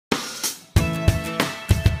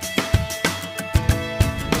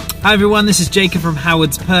Hi everyone, this is Jacob from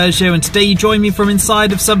Howard's Peugeot, and today you join me from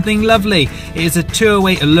inside of something lovely. It is a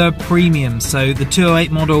 208 Allure Premium, so the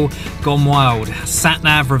 208 model gone wild.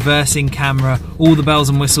 Sat-nav, reversing camera, all the bells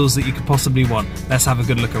and whistles that you could possibly want. Let's have a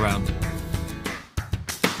good look around.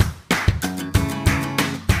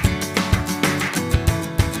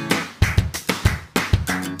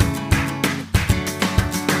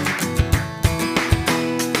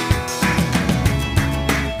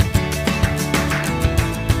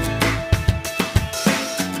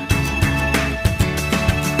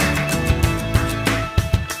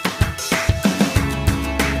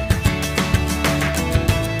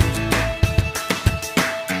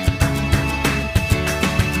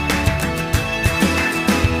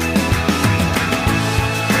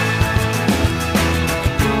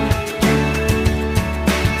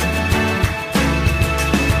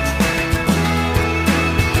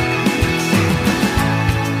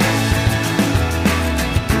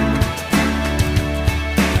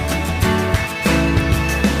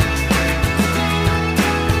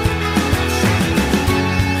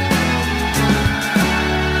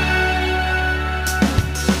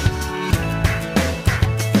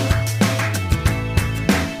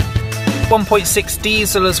 .6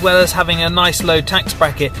 diesel, as well as having a nice low tax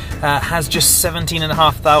bracket, has just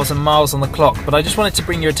 17,500 miles on the clock. But I just wanted to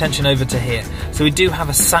bring your attention over to here. So we do have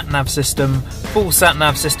a sat-nav system, full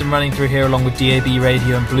sat-nav system running through here, along with DAB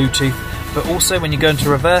radio and Bluetooth. But also when you go into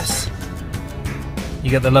reverse, you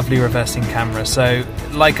get the lovely reversing camera. So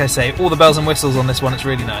like I say, all the bells and whistles on this one, it's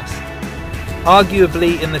really nice.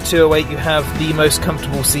 Arguably in the 208 you have the most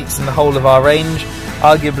comfortable seats in the whole of our range.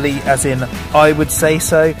 Arguably, as in, I would say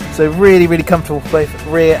so. So really, really comfortable for both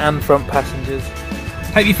rear and front passengers.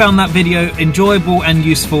 Hope you found that video enjoyable and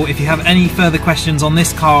useful. If you have any further questions on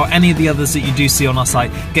this car or any of the others that you do see on our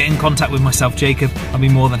site, get in contact with myself, Jacob. I'll be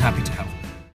more than happy to help.